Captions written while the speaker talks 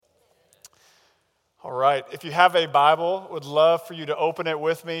All right, if you have a Bible, would love for you to open it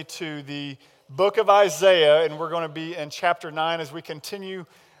with me to the book of Isaiah, and we're going to be in chapter 9 as we continue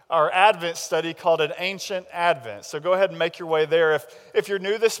our Advent study called An Ancient Advent. So go ahead and make your way there. If you're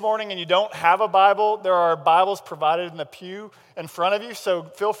new this morning and you don't have a Bible, there are Bibles provided in the pew in front of you, so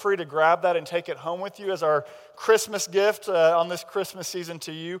feel free to grab that and take it home with you as our Christmas gift on this Christmas season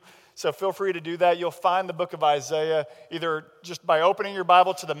to you. So feel free to do that. You'll find the book of Isaiah either just by opening your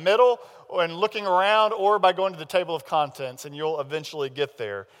Bible to the middle and looking around, or by going to the table of contents, and you'll eventually get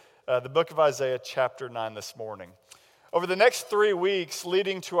there. The book of Isaiah, chapter 9 this morning. Over the next 3 weeks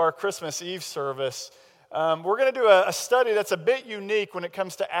leading to our Christmas Eve service, we're going to do a study that's a bit unique when it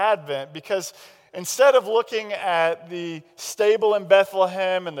comes to Advent, because instead of looking at the stable in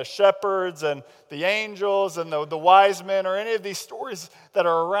Bethlehem and the shepherds and the angels and the wise men or any of these stories that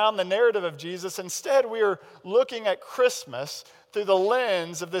are around the narrative of Jesus, instead we are looking at Christmas through the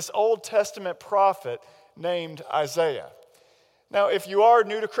lens of this Old Testament prophet named Isaiah. Now, if you are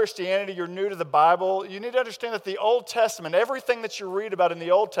new to Christianity, you're new to the Bible, you need to understand that the Old Testament, everything that you read about in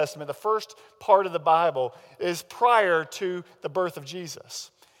the Old Testament, the first part of the Bible, is prior to the birth of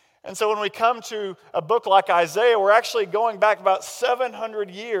Jesus. And so when we come to a book like Isaiah, we're actually going back about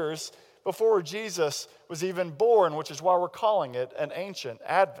 700 years before Jesus was even born, which is why we're calling it an ancient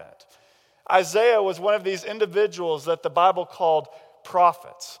Advent. Isaiah was one of these individuals that the Bible called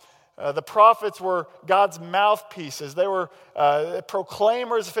prophets. The prophets were God's mouthpieces. They were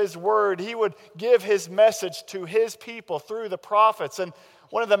proclaimers of His word. He would give His message to His people through the prophets. And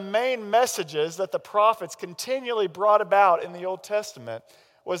one of the main messages that the prophets continually brought about in the Old Testament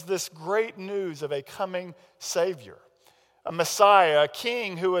was this great news of a coming Savior, a Messiah, a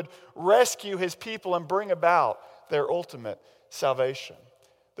king who would rescue His people and bring about their ultimate salvation.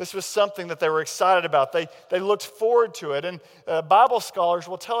 This was something that they were excited about. They looked forward to it. And Bible scholars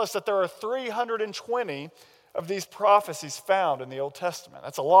will tell us that there are 320 of these prophecies found in the Old Testament.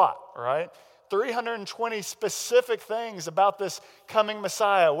 That's a lot, right? 320 specific things about this coming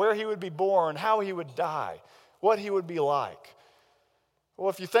Messiah, where He would be born, how He would die, what He would be like. Well,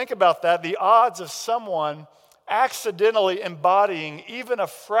 if you think about that, the odds of someone accidentally embodying even a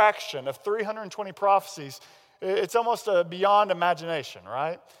fraction of 320 prophecies, it's almost beyond imagination,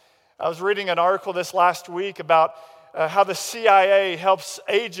 right? I was reading an article this last week about how the CIA helps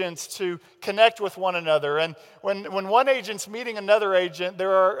agents to connect with one another. And when one agent's meeting another agent,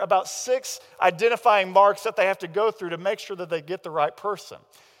 there are about 6 identifying marks that they have to go through to make sure that they get the right person.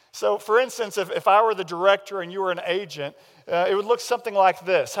 So, for instance, if I were the director and you were an agent, it would look something like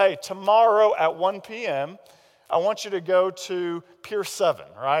this. Hey, tomorrow at 1 p.m., I want you to go to Pier 7,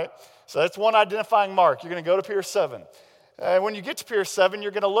 right? So that's one identifying mark. You're going to go to Pier 7. When you get to Pier 7,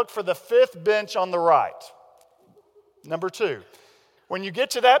 you're going to look for the 5th bench on the right. Number 2. When you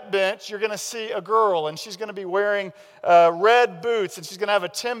get to that bench, you're going to see a girl, and she's going to be wearing red boots, and she's going to have a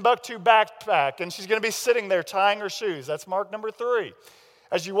Timbuktu backpack, and she's going to be sitting there tying her shoes. That's mark number 3.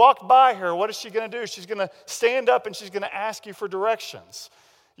 As you walk by her, what is she going to do? She's going to stand up, and she's going to ask you for directions.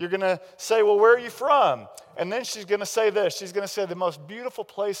 You're going to say, well, where are you from? And then she's going to say this. She's going to say, the most beautiful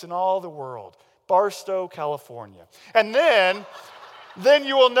place in all the world, Barstow, California. And then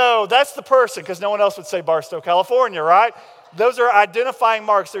you will know that's the person, because no one else would say Barstow, California, right? Those are identifying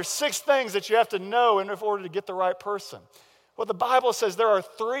marks. There's 6 things that you have to know in order to get the right person. Well, the Bible says there are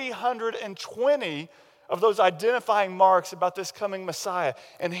 320 of those identifying marks about this coming Messiah.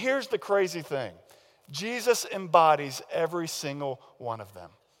 And here's the crazy thing. Jesus embodies every single one of them.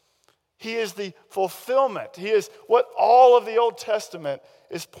 He is the fulfillment. He is what all of the Old Testament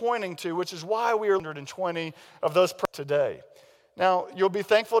is pointing to, which is why we are 120 of those today. Now, you'll be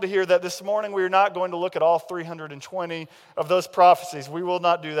thankful to hear that this morning we are not going to look at all 320 of those prophecies. We will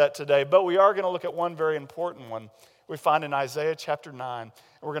not do that today, but we are going to look at one very important one we find in Isaiah chapter 9, and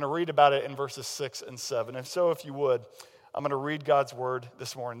we're going to read about it in verses 6 and 7. And so, if you would, I'm going to read God's word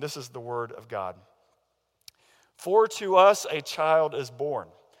this morning. This is the word of God. For to us a child is born.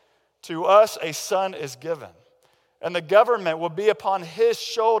 To us a son is given, and the government will be upon His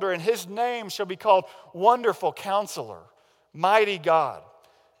shoulder, and His name shall be called Wonderful Counselor, Mighty God,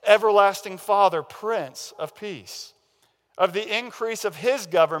 Everlasting Father, Prince of Peace. Of the increase of His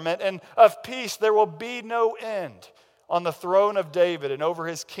government and of peace there will be no end on the throne of David and over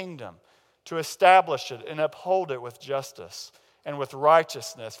His kingdom, to establish it and uphold it with justice and with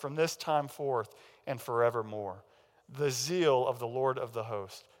righteousness from this time forth and forevermore. The zeal of the Lord of the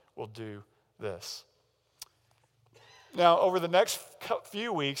host will do this. Now, over the next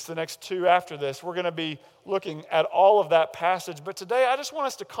few weeks, the next 2 after this, we're going to be looking at all of that passage. But today, I just want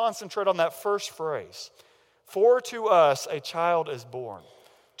us to concentrate on that first phrase. For to us a child is born.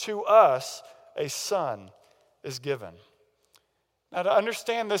 To us a son is given. Now, to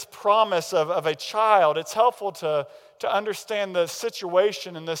understand this promise of a child, it's helpful to understand the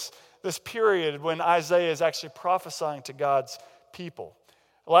situation in this period when Isaiah is actually prophesying to God's people.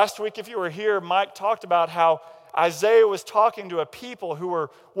 Last week, if you were here, Mike talked about how Isaiah was talking to a people who were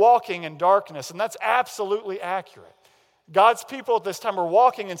walking in darkness, and that's absolutely accurate. God's people at this time were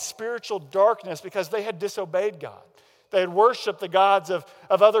walking in spiritual darkness because they had disobeyed God. They had worshiped the gods of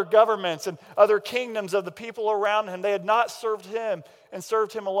other governments and other kingdoms of the people around him. They had not served him and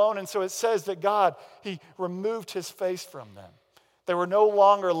served him alone. And so it says that God, he removed his face from them. They were no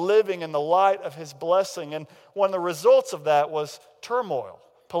longer living in the light of his blessing. And one of the results of that was turmoil,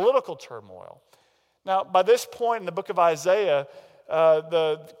 political turmoil. Now, by this point in the book of Isaiah,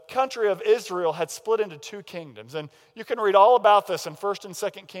 the country of Israel had split into two kingdoms. And you can read all about this in 1st and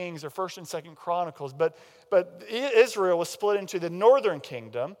 2nd Kings or 1st and 2nd Chronicles. But Israel was split into the northern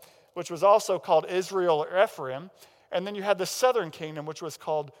kingdom, which was also called Israel or Ephraim. And then you had the southern kingdom, which was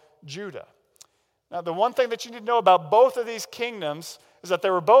called Judah. Now, the one thing that you need to know about both of these kingdoms is that they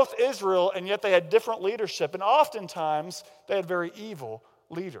were both Israel, and yet they had different leadership. And oftentimes, they had very evil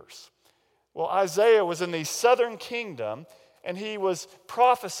leaders. Well, Isaiah was in the southern kingdom, and he was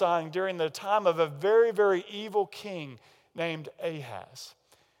prophesying during the time of a very, very evil king named Ahaz.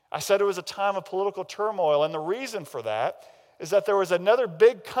 I said it was a time of political turmoil, and the reason for that is that there was another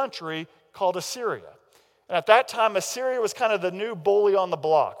big country called Assyria. And at that time, Assyria was kind of the new bully on the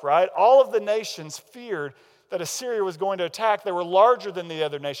block, right? All of the nations feared that Assyria was going to attack. They were larger than the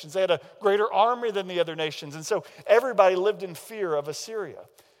other nations. They had a greater army than the other nations, and so everybody lived in fear of Assyria.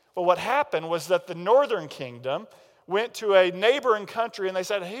 Well, what happened was that the northern kingdom went to a neighboring country and they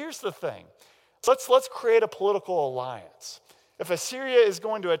said, here's the thing. Let's create a political alliance. If Assyria is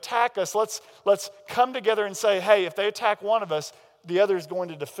going to attack us, let's come together and say, hey, if they attack one of us, the other is going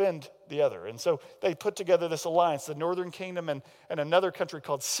to defend the other. And so they put together this alliance, the northern kingdom and another country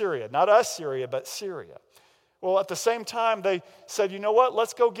called Syria. Not Assyria, but Syria. Well, at the same time, they said, you know what?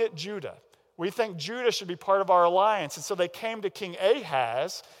 Let's go get Judah. We think Judah should be part of our alliance. And so they came to King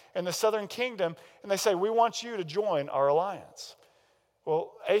Ahaz in the southern kingdom, and they say, we want you to join our alliance.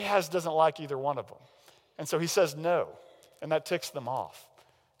 Well, Ahaz doesn't like either one of them. And so he says no, and that ticks them off.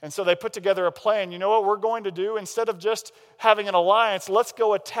 And so they put together a plan. You know what we're going to do? Instead of just having an alliance, let's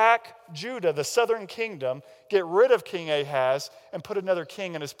go attack Judah, the southern kingdom, get rid of King Ahaz, and put another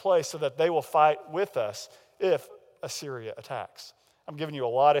king in his place so that they will fight with us if Assyria attacks. I'm giving you a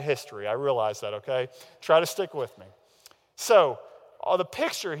lot of history. I realize that, okay? Try to stick with me. So, the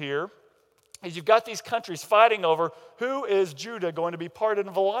picture here is you've got these countries fighting over who is Judah going to be part of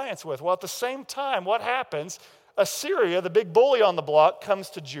an alliance with. Well, at the same time, what happens? Assyria, the big bully on the block, comes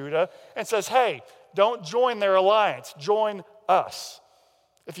to Judah and says, hey, don't join their alliance. Join us.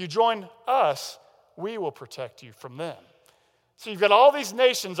 If you join us, we will protect you from them. So you've got all these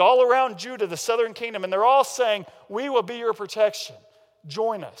nations all around Judah, the southern kingdom, and they're all saying, we will be your protection.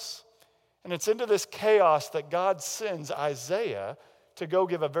 Join us. And it's into this chaos that God sends Isaiah to go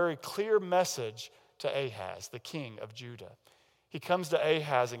give a very clear message to Ahaz, the king of Judah. He comes to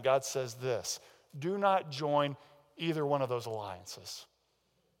Ahaz and God says this, do not join either one of those alliances.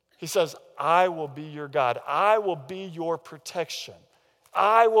 He says, I will be your God. I will be your protection.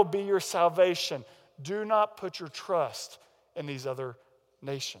 I will be your salvation. Do not put your trust in these other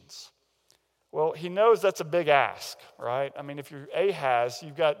nations. Well, he knows that's a big ask, right? I mean, if you're Ahaz,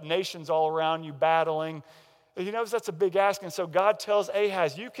 you've got nations all around you battling. He knows that's a big ask. And so God tells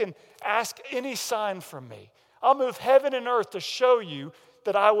Ahaz, you can ask any sign from me. I'll move heaven and earth to show you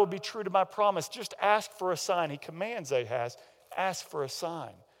that I will be true to my promise. Just ask for a sign. He commands Ahaz, ask for a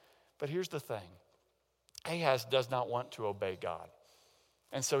sign. But here's the thing. Ahaz does not want to obey God.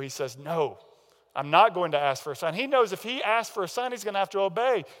 And so he says, no, I'm not going to ask for a sign. He knows if he asks for a sign, he's going to have to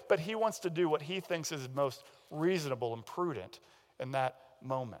obey. But he wants to do what he thinks is most reasonable and prudent in that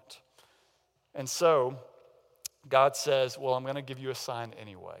moment. And so God says, well, I'm going to give you a sign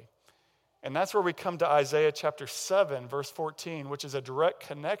anyway. And that's where we come to Isaiah chapter 7, verse 14, which is a direct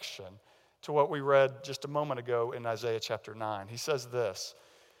connection to what we read just a moment ago in Isaiah chapter 9. He says this,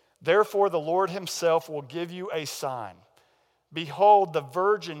 therefore the Lord himself will give you a sign. Behold, the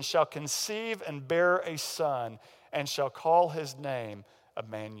virgin shall conceive and bear a son, and shall call his name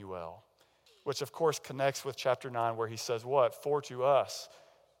Emmanuel. Which of course connects with chapter 9 where he says what? For to us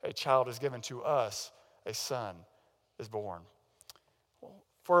a child is given, to us a son is born.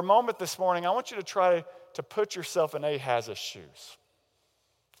 For a moment this morning, I want you to try to put yourself in Ahaz's shoes.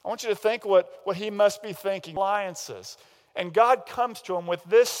 I want you to think what he must be thinking. Alliances. And God comes to him with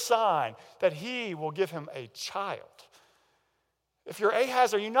this sign that he will give him a child. If you're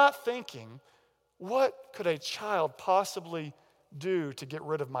Ahaz, are you not thinking, what could a child possibly do to get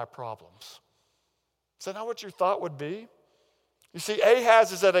rid of my problems? Is that not what your thought would be? You see,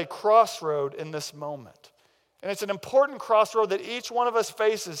 Ahaz is at a crossroad in this moment. And it's an important crossroad that each one of us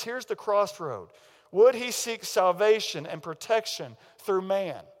faces. Here's the crossroad. Would he seek salvation and protection through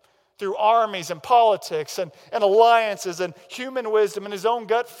man, through armies and politics and alliances and human wisdom and his own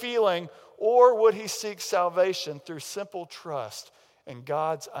gut feeling, or would he seek salvation through simple trust in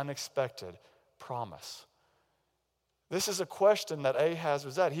God's unexpected promise? This is a question that Ahaz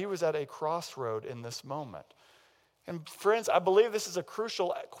was at. He was at a crossroad in this moment. And friends, I believe this is a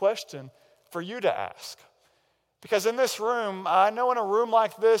crucial question for you to ask. Because in this room, I know in a room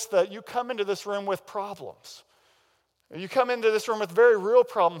like this that you come into this room with problems. You come into this room with very real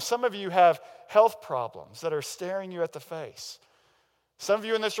problems. Some of you have health problems that are staring you at the face. Some of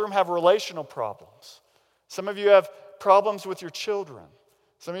you in this room have relational problems. Some of you have problems with your children.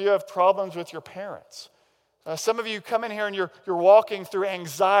 Some of you have problems with your parents. Some of you come in here and you're walking through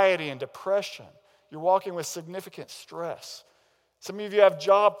anxiety and depression. You're walking with significant stress. Some of you have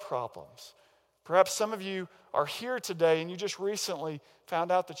job problems. Perhaps some of you are here today and you just recently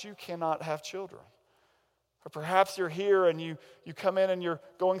found out that you cannot have children. Or perhaps you're here and you come in and you're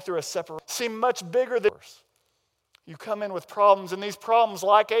going through a separation. Seem much bigger than yours. You come in with problems, and these problems,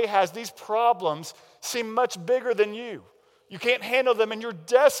 like Ahaz, these problems seem much bigger than you. You can't handle them and you're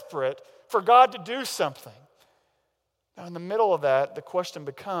desperate for God to do something. Now, in the middle of that, the question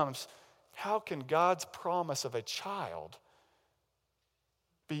becomes, how can God's promise of a child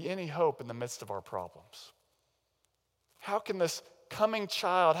be any hope in the midst of our problems? How can this coming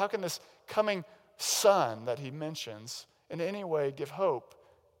child, how can this coming son that he mentions in any way give hope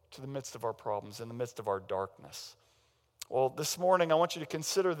to the midst of our problems, in the midst of our darkness? Well, this morning I want you to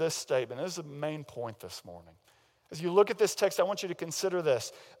consider this statement. This is the main point this morning. As you look at this text, I want you to consider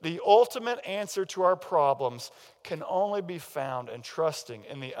this. The ultimate answer to our problems can only be found in trusting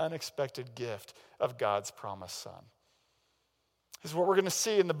in the unexpected gift of God's promised Son. This is what we're going to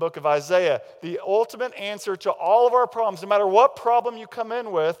see in the book of Isaiah. The ultimate answer to all of our problems, no matter what problem you come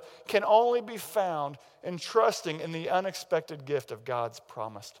in with, can only be found in trusting in the unexpected gift of God's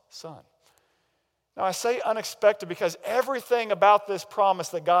promised Son. Now, I say unexpected because everything about this promise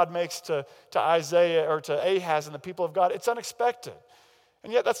that God makes to Isaiah or to Ahaz and the people of God, it's unexpected.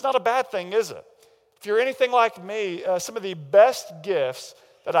 And yet, that's not a bad thing, is it? If you're anything like me, some of the best gifts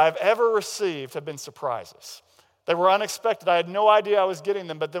that I've ever received have been surprises. They were unexpected. I had no idea I was getting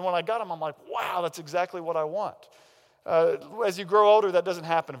them, but then when I got them, I'm like, wow, that's exactly what I want. As you grow older, that doesn't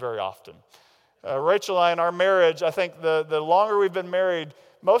happen very often. Rachel and I, in our marriage, I think the longer we've been married,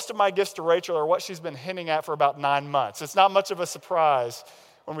 most of my gifts to Rachel are what she's been hinting at for about 9 months. It's not much of a surprise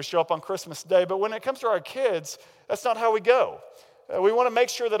when we show up on Christmas Day, but when it comes to our kids, that's not how we go. We want to make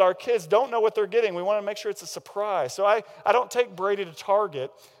sure that our kids don't know what they're getting. We want to make sure it's a surprise. So I don't take Brady to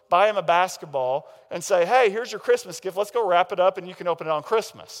Target, buy him a basketball, and say, hey, here's your Christmas gift. Let's go wrap it up and you can open it on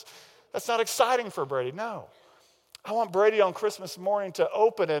Christmas. That's not exciting for Brady, no. I want Brady on Christmas morning to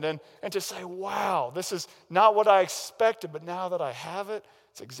open it and to say, wow, this is not what I expected, but now that I have it,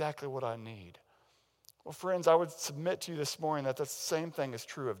 it's exactly what I need. Well, friends, I would submit to you this morning that the same thing is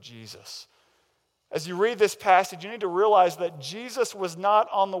true of Jesus. As you read this passage, you need to realize that Jesus was not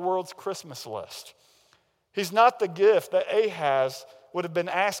on the world's Christmas list. He's not the gift that Ahaz would have been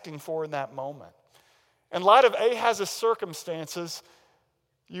asking for in that moment. In light of Ahaz's circumstances,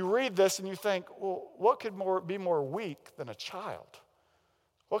 you read this and you think, well, what could be more weak than a child?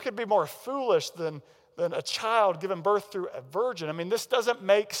 What could be more foolish than a child given birth through a virgin? I mean, this doesn't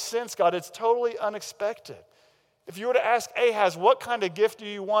make sense, God. It's totally unexpected. If you were to ask Ahaz, what kind of gift do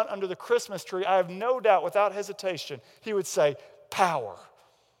you want under the Christmas tree? I have no doubt, without hesitation, he would say, power.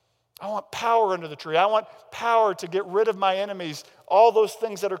 I want power under the tree. I want power to get rid of my enemies, all those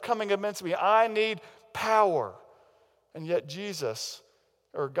things that are coming against me. I need power. And yet Jesus,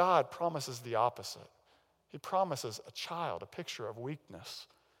 or God, promises the opposite. He promises a child, a picture of weakness.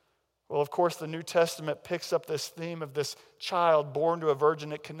 Well, of course, the New Testament picks up this theme of this child born to a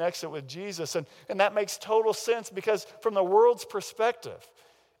virgin. It connects it with Jesus. And that makes total sense because from the world's perspective,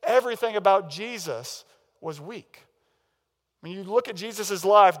 everything about Jesus was weak. When you look at Jesus'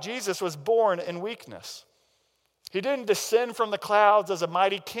 life, Jesus was born in weakness. He didn't descend from the clouds as a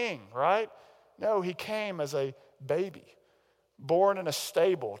mighty king, right? No, he came as a baby, born in a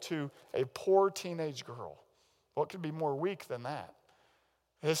stable to a poor teenage girl. What could be more weak than that?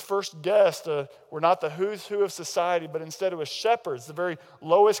 His first guests were not the who's who of society, but instead it was shepherds, the very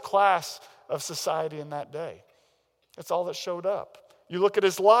lowest class of society in that day. That's all that showed up. You look at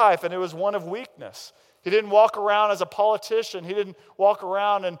his life, and it was one of weakness. He didn't walk around as a politician. He didn't walk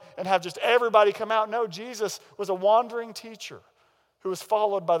around and have just everybody come out. No, Jesus was a wandering teacher who was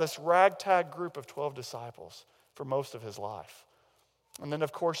followed by this ragtag group of 12 disciples for most of his life. And then,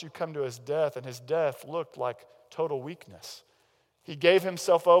 of course, you come to his death, and his death looked like total weakness. He gave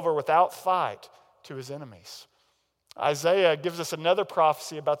himself over without fight to his enemies. Isaiah gives us another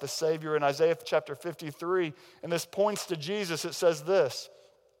prophecy about the Savior in Isaiah chapter 53, and this points to Jesus. It says this: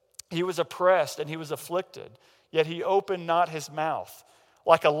 "He was oppressed and he was afflicted, yet he opened not his mouth.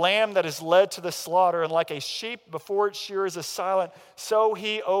 Like a lamb that is led to the slaughter, and like a sheep before its shearers is silent, so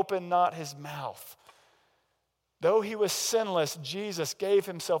he opened not his mouth." Though he was sinless, Jesus gave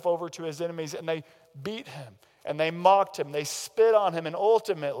himself over to his enemies, and they beat him, and they mocked him, they spit on him, and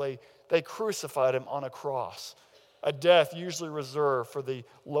ultimately they crucified him on a cross, a death usually reserved for the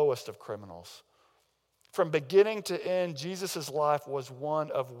lowest of criminals. From beginning to end, Jesus' life was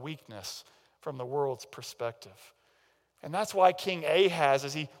one of weakness from the world's perspective. And that's why King Ahaz,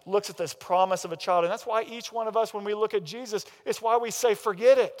 as he looks at this promise of a child, and that's why each one of us, when we look at Jesus, it's why we say,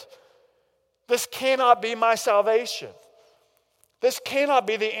 forget it. This cannot be my salvation. This cannot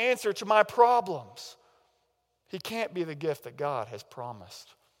be the answer to my problems. He can't be the gift that God has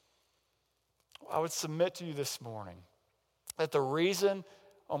promised. I would submit to you this morning that the reason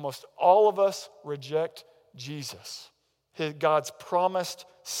almost all of us reject Jesus, God's promised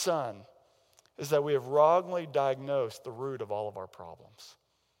Son, is that we have wrongly diagnosed the root of all of our problems.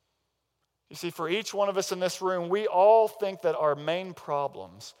 You see, for each one of us in this room, we all think that our main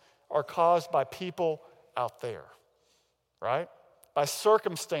problems are caused by people out there, right? By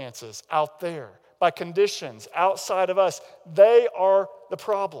circumstances out there, by conditions outside of us. They are the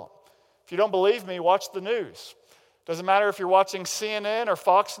problem. If you don't believe me, watch the news. Doesn't matter if you're watching CNN or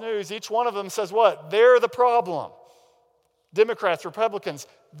Fox News, each one of them says what? They're the problem. Democrats, Republicans,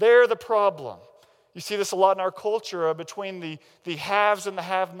 they're the problem. You see this a lot in our culture between the haves and the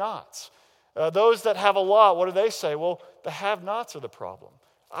have-nots. Those that have a lot, what do they say? Well, the have-nots are the problem.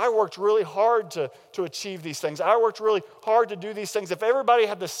 I worked really hard to achieve these things. I worked really hard to do these things. If everybody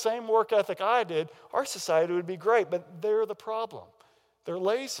had the same work ethic I did, our society would be great, but they're the problem. They're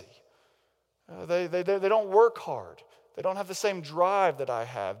lazy. They don't work hard. They don't have the same drive that I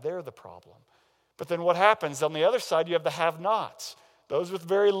have. They're the problem. But then what happens? On the other side, you have the have-nots, those with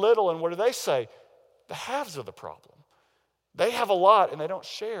very little. And what do they say? The haves are the problem. They have a lot and they don't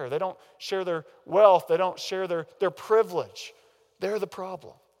share. They don't share their wealth. They don't share their privilege. They're the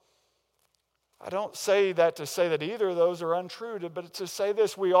problem. I don't say that to say that either of those are untrue, but to say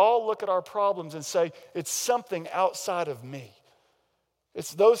this: we all look at our problems and say, it's something outside of me.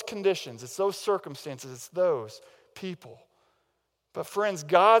 It's those conditions, it's those circumstances, it's those people. But friends,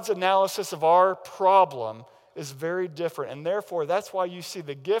 God's analysis of our problem is very different. And therefore, that's why you see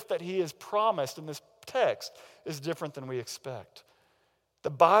the gift that he has promised in this text is different than we expect. The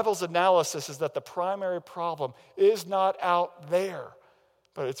Bible's analysis is that the primary problem is not out there,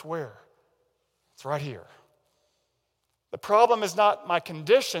 but it's where? It's right here. The problem is not my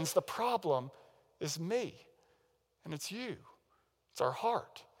conditions, the problem is me, and it's you. It's our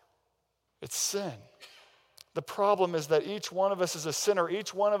heart. It's sin. The problem is that each one of us is a sinner.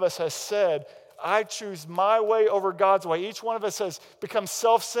 Each one of us has said, I choose my way over God's way. Each one of us has become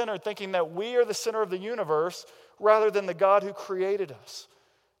self-centered, thinking that we are the center of the universe rather than the God who created us.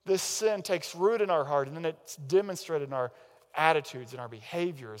 This sin takes root in our heart, and then it's demonstrated in our attitudes and our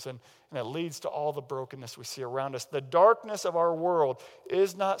behaviors, and it leads to all the brokenness we see around us. The darkness of our world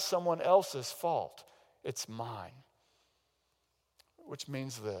is not someone else's fault. It's mine. Which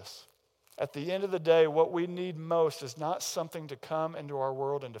means this: at the end of the day, what we need most is not something to come into our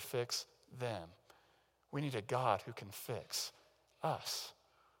world and to fix them. We need a God who can fix us.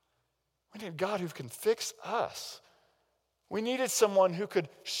 We need a God who can fix us. We needed someone who could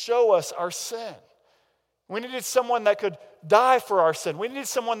show us our sin. We needed someone that could die for our sin. We needed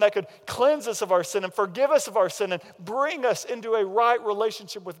someone that could cleanse us of our sin and forgive us of our sin and bring us into a right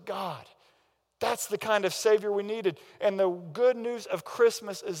relationship with God. That's the kind of Savior we needed. And the good news of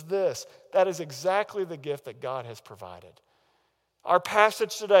Christmas is this: that is exactly the gift that God has provided. Our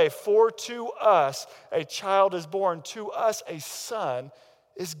passage today, for to us a child is born, to us a son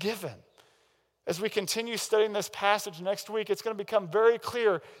is given. As we continue studying this passage next week, it's going to become very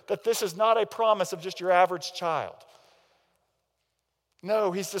clear that this is not a promise of just your average child.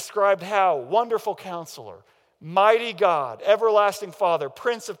 No, he's described how: Wonderful Counselor, Mighty God, Everlasting Father,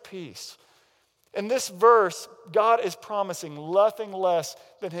 Prince of Peace. In this verse, God is promising nothing less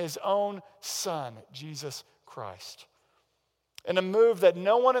than his own Son, Jesus Christ. In a move that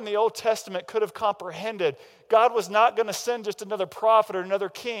no one in the Old Testament could have comprehended, God was not going to send just another prophet or another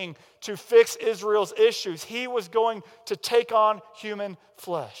king to fix Israel's issues. He was going to take on human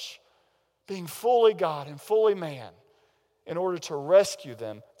flesh, being fully God and fully man, in order to rescue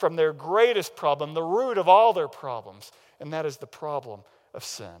them from their greatest problem, the root of all their problems, and that is the problem of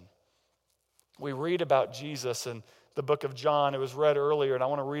sin. We read about Jesus in the book of John. It was read earlier, and I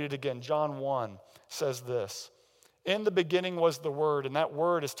want to read it again. John 1 says this: "In the beginning was the Word," and that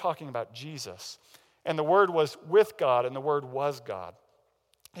Word is talking about Jesus. "And the Word was with God, and the Word was God.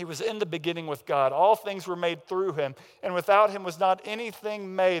 He was in the beginning with God. All things were made through him, and without him was not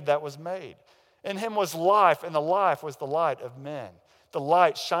anything made that was made. In him was life, and the life was the light of men. The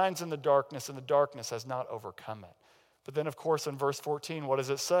light shines in the darkness, and the darkness has not overcome it." But then, of course, in verse 14, what does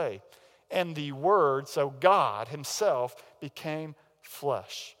it say? "And the Word," so God himself, "became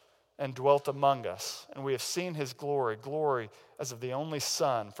flesh and dwelt among us. And we have seen his glory, glory as of the only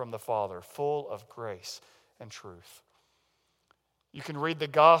Son from the Father, full of grace and truth." You can read the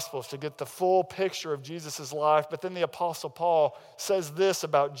Gospels to get the full picture of Jesus' life, but then the Apostle Paul says this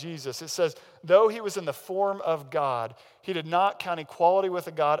about Jesus. It says, "Though he was in the form of God, he did not count equality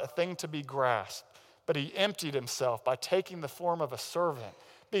with God a thing to be grasped, but he emptied himself by taking the form of a servant.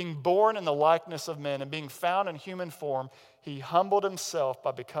 Being born in the likeness of men and being found in human form, he humbled himself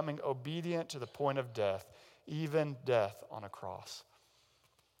by becoming obedient to the point of death, even death on a cross."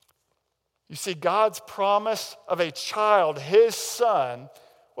 You see, God's promise of a child, his son,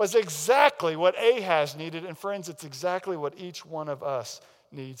 was exactly what Ahaz needed. And friends, it's exactly what each one of us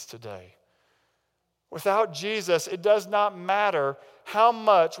needs today. Without Jesus, it does not matter how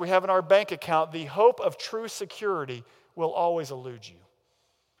much we have in our bank account, the hope of true security will always elude you.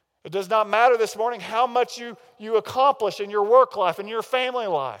 It does not matter this morning how much you accomplish in your work life, in your family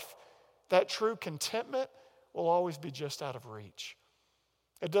life. That true contentment will always be just out of reach.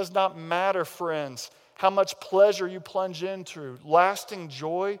 It does not matter, friends, how much pleasure you plunge into. Lasting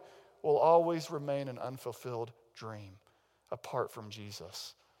joy will always remain an unfulfilled dream apart from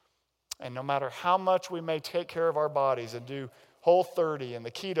Jesus. And no matter how much we may take care of our bodies and do Whole30 and the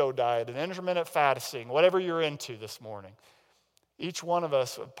keto diet and intermittent fasting, whatever you're into this morning, each one of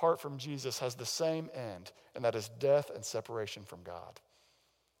us, apart from Jesus, has the same end, and that is death and separation from God.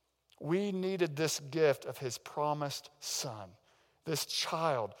 We needed this gift of his promised Son, this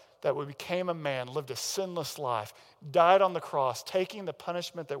child that became a man, lived a sinless life, died on the cross, taking the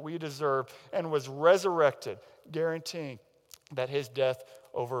punishment that we deserve, and was resurrected, guaranteeing that his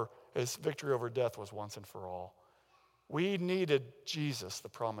victory over death was once and for all. We needed Jesus, the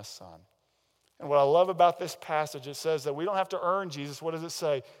promised Son. And what I love about this passage, it says that we don't have to earn Jesus. What does it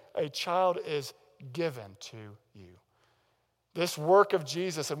say? A child is given to you. This work of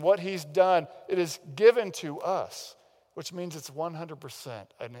Jesus and what he's done, it is given to us, which means it's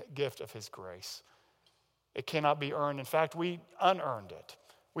 100% a gift of his grace. It cannot be earned. In fact, we unearned it.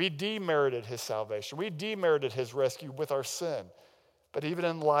 We demerited his salvation. We demerited his rescue with our sin. But even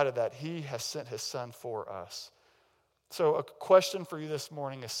in light of that, he has sent his Son for us. So a question for you this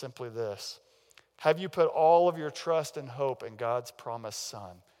morning is simply this: have you put all of your trust and hope in God's promised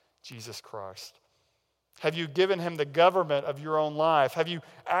Son, Jesus Christ? Have you given him the government of your own life? Have you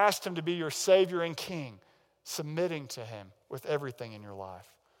asked him to be your Savior and King, submitting to him with everything in your life?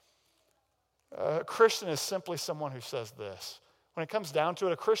 A Christian is simply someone who says this. When it comes down to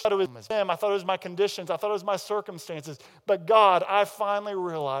it, a Christian, I thought it was him, I thought it was my conditions, I thought it was my circumstances. But God, I finally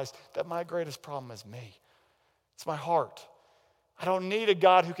realized that my greatest problem is me. It's my heart. I don't need a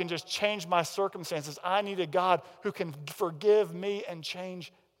God who can just change my circumstances. I need a God who can forgive me and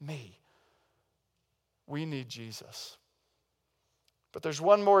change me. We need Jesus. But there's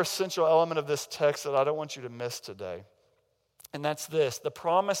one more essential element of this text that I don't want you to miss today. And that's this: the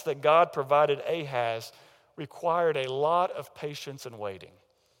promise that God provided Ahaz required a lot of patience and waiting.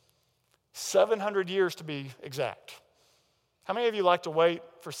 700 years to be exact. How many of you like to wait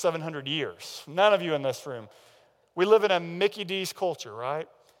for 700 years? None of you in this room. We live in a Mickey D's culture, right?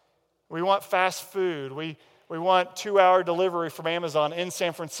 We want fast food. We want 2-hour delivery from Amazon in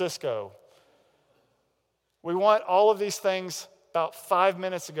San Francisco. We want all of these things about 5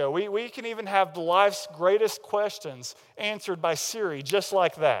 minutes ago. We can even have life's greatest questions answered by Siri, just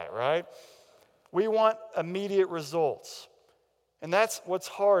like that, right? We want immediate results. And that's what's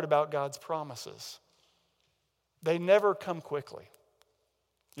hard about God's promises. They never come quickly.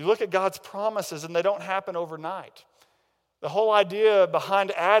 You look at God's promises and they don't happen overnight. The whole idea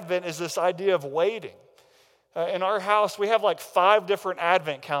behind Advent is this idea of waiting. In our house, we have like 5 different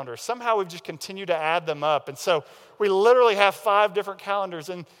Advent calendars. Somehow we've just continued to add them up. And so we literally have 5 different calendars.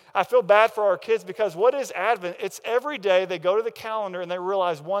 And I feel bad for our kids because what is Advent? It's every day they go to the calendar and they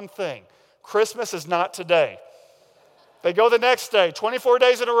realize one thing: Christmas is not today. They go the next day, 24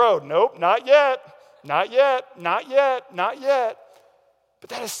 days in a row. Nope, not yet, not yet, not yet, not yet. But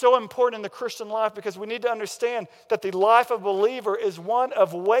that is so important in the Christian life because we need to understand that the life of a believer is one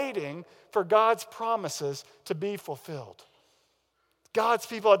of waiting for God's promises to be fulfilled. God's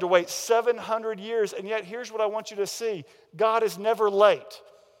people had to wait 700 years, and yet here's what I want you to see. God is never late.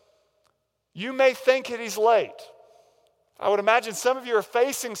 You may think that he's late. I would imagine some of you are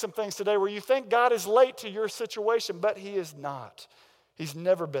facing some things today where you think God is late to your situation, but he is not. He's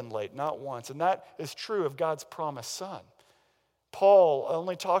never been late, not once. And that is true of God's promised son. Paul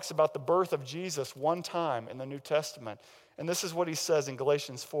only talks about the birth of Jesus one time in the New Testament. And this is what he says in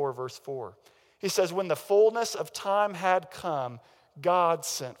Galatians 4, verse 4. He says, when the fullness of time had come, God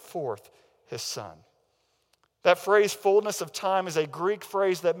sent forth his son. That phrase, fullness of time, is a Greek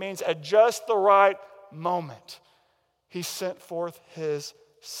phrase that means at just the right moment, he sent forth his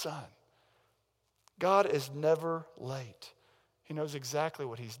son. God is never late. He knows exactly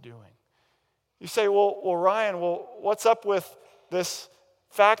what he's doing. You say, well, Ryan, what's up with this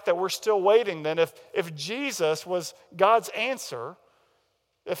fact that we're still waiting then? If Jesus was God's answer,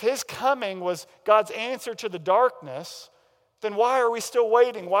 if his coming was God's answer to the darkness, then why are we still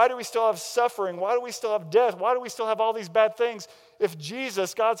waiting? Why do we still have suffering? Why do we still have death? Why do we still have all these bad things if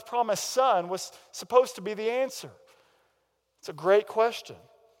Jesus, God's promised son, was supposed to be the answer? It's a great question.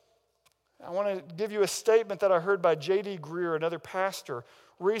 I want to give you a statement that I heard by J.D. Greear, another pastor,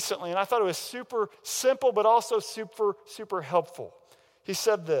 recently, and I thought it was super simple but also super helpful. He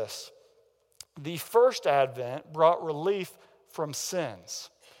said this: the first advent brought relief from sins.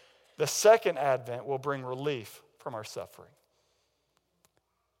 The second advent will bring relief from our suffering.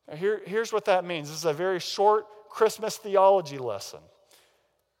 Now here's what that means. This is a very short Christmas theology lesson.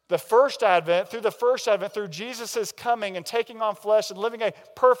 Through the first advent, through Jesus' coming and taking on flesh and living a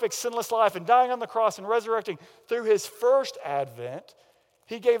perfect, sinless life and dying on the cross and resurrecting, through his first advent,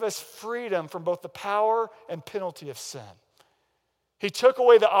 he gave us freedom from both the power and penalty of sin. He took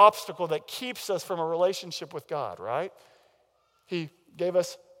away the obstacle that keeps us from a relationship with God, right? He gave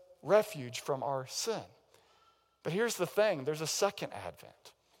us refuge from our sin. But here's the thing, there's a second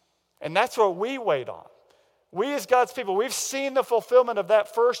advent. And that's what we wait on. We as God's people, we've seen the fulfillment of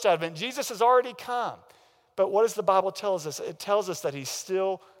that first advent. Jesus has already come. But what does the Bible tell us? It tells us that he's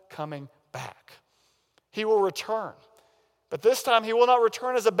still coming back. He will return. But this time he will not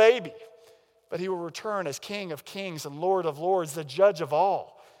return as a baby, but he will return as King of kings and Lord of lords, the judge of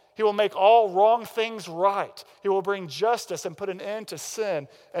all. He will make all wrong things right. He will bring justice and put an end to sin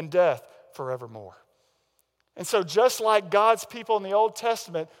and death forevermore. And so just like God's people in the Old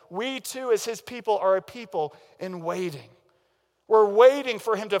Testament, we too as his people are a people in waiting. We're waiting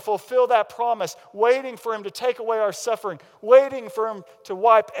for him to fulfill that promise, waiting for him to take away our suffering, waiting for him to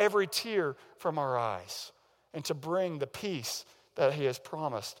wipe every tear from our eyes and to bring the peace that he has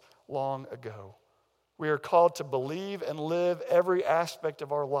promised long ago. We are called to believe and live every aspect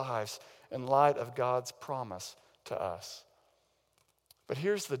of our lives in light of God's promise to us. But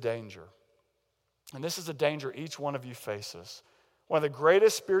here's the danger. And this is a danger each one of you faces. One of the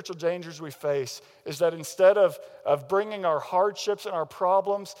greatest spiritual dangers we face is that instead of bringing our hardships and our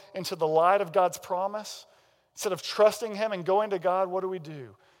problems into the light of God's promise, instead of trusting him and going to God, what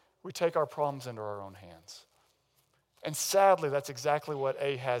do? We take our problems into our own hands. And sadly, that's exactly what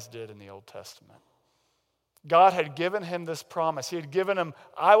Ahaz did in the Old Testament. God had given him this promise. He had given him,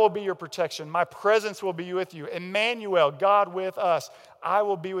 I will be your protection. My presence will be with you. Emmanuel, God with us. I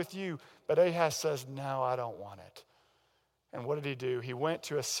will be with you. But Ahaz says, no, I don't want it. And what did he do? He went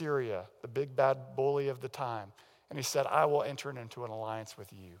to Assyria, the big bad bully of the time, and he said, I will enter into an alliance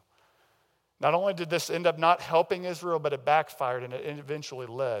with you. Not only did this end up not helping Israel, but it backfired and it eventually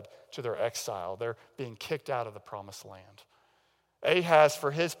led to their exile, their being kicked out of the promised land. Ahaz,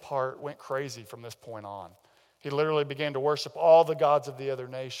 for his part, went crazy from this point on. He literally began to worship all the gods of the other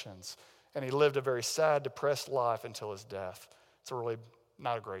nations, and he lived a very sad, depressed life until his death. It's really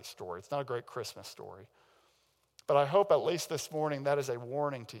not a great story. It's not a great Christmas story. But I hope at least this morning that is a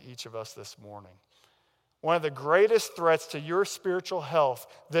warning to each of us this morning. One of the greatest threats to your spiritual health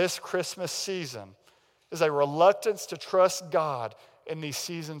this Christmas season is a reluctance to trust God in these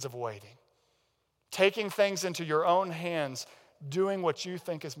seasons of waiting. Taking things into your own hands, doing what you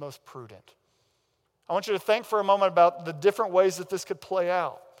think is most prudent. I want you to think for a moment about the different ways that this could play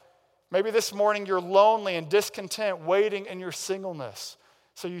out. Maybe this morning you're lonely and discontent, waiting in your singleness.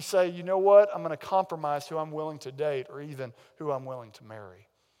 So you say, you know what? I'm going to compromise who I'm willing to date or even who I'm willing to marry.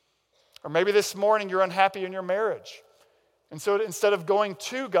 Or maybe this morning you're unhappy in your marriage. And so instead of going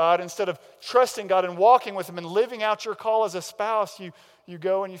to God, instead of trusting God and walking with Him and living out your call as a spouse, you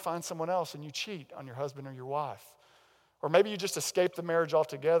go and you find someone else and you cheat on your husband or your wife. Or maybe you just escape the marriage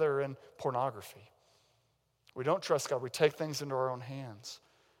altogether in pornography. We don't trust God. We take things into our own hands.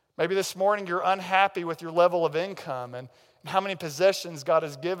 Maybe this morning you're unhappy with your level of income and how many possessions God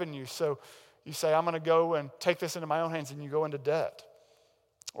has given you. So you say, I'm going to go and take this into my own hands, and you go into debt.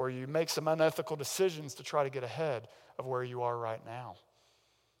 Or you make some unethical decisions to try to get ahead of where you are right now.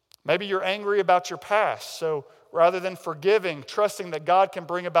 Maybe you're angry about your past. So rather than forgiving, trusting that God can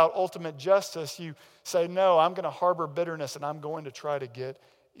bring about ultimate justice, you say, no, I'm going to harbor bitterness and I'm going to try to get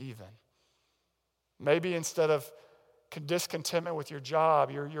even. Maybe instead of discontentment with your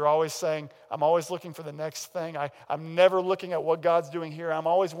job, you're always saying, I'm always looking for the next thing. I'm never looking at what God's doing here. I'm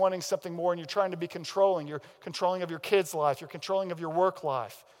always wanting something more, and you're trying to be controlling. You're controlling of your kids' life. You're controlling of your work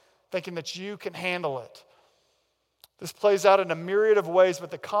life, thinking that you can handle it. This plays out in a myriad of ways,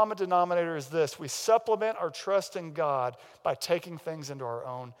 but the common denominator is this: we supplement our trust in God by taking things into our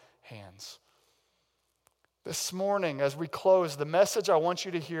own hands. This morning, as we close, the message I want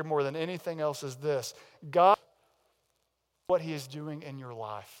you to hear more than anything else is this: God, what He is doing in your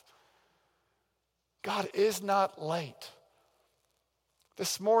life. God is not late.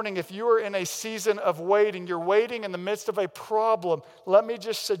 This morning, if you are in a season of waiting, you're waiting in the midst of a problem, let me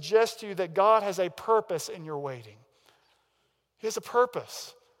just suggest to you that God has a purpose in your waiting. He has a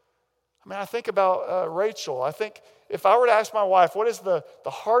purpose. I think about Rachel. I think if I were to ask my wife, what is the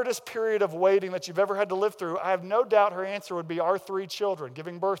hardest period of waiting that you've ever had to live through, I have no doubt her answer would be our 3 children,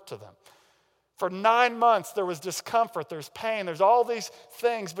 giving birth to them. For 9 months, there was discomfort, there's pain, there's all these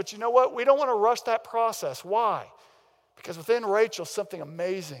things. But you know what? We don't want to rush that process. Why? Because within Rachel, something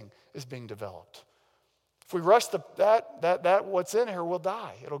amazing is being developed. If we rush that what's in her will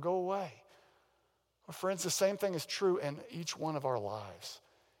die. It'll go away. Well, friends, the same thing is true in each one of our lives.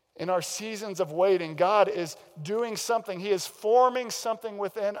 In our seasons of waiting, God is doing something. He is forming something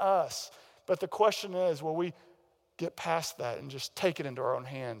within us. But the question is, will we get past that and just take it into our own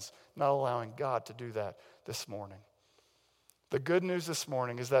hands, not allowing God to do that this morning? The good news this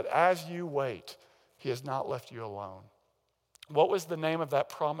morning is that as you wait, He has not left you alone. What was the name of that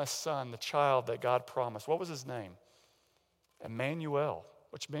promised son, the child that God promised? What was his name? Emmanuel,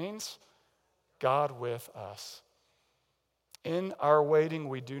 which means God with us. In our waiting,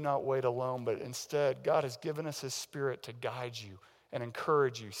 we do not wait alone, but instead, God has given us His Spirit to guide you and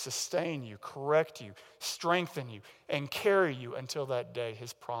encourage you, sustain you, correct you, strengthen you, and carry you until that day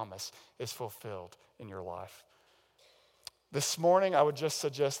His promise is fulfilled in your life. This morning, I would just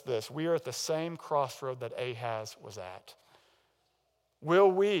suggest this. We are at the same crossroad that Ahaz was at.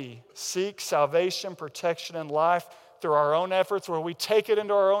 Will we seek salvation, protection, and life through our own efforts, where we take it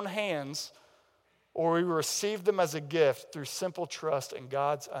into our own hands, or we receive them as a gift through simple trust in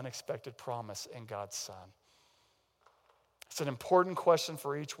God's unexpected promise in God's Son? It's an important question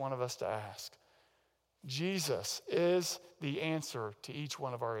for each one of us to ask. Jesus is the answer to each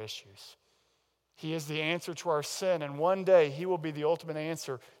one of our issues. He is the answer to our sin, and one day He will be the ultimate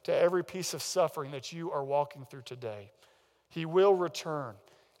answer to every piece of suffering that you are walking through today. He will return,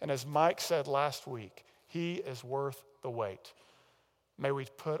 and as Mike said last week, He is worth the wait. May we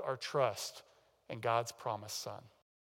put our trust in God's promised Son.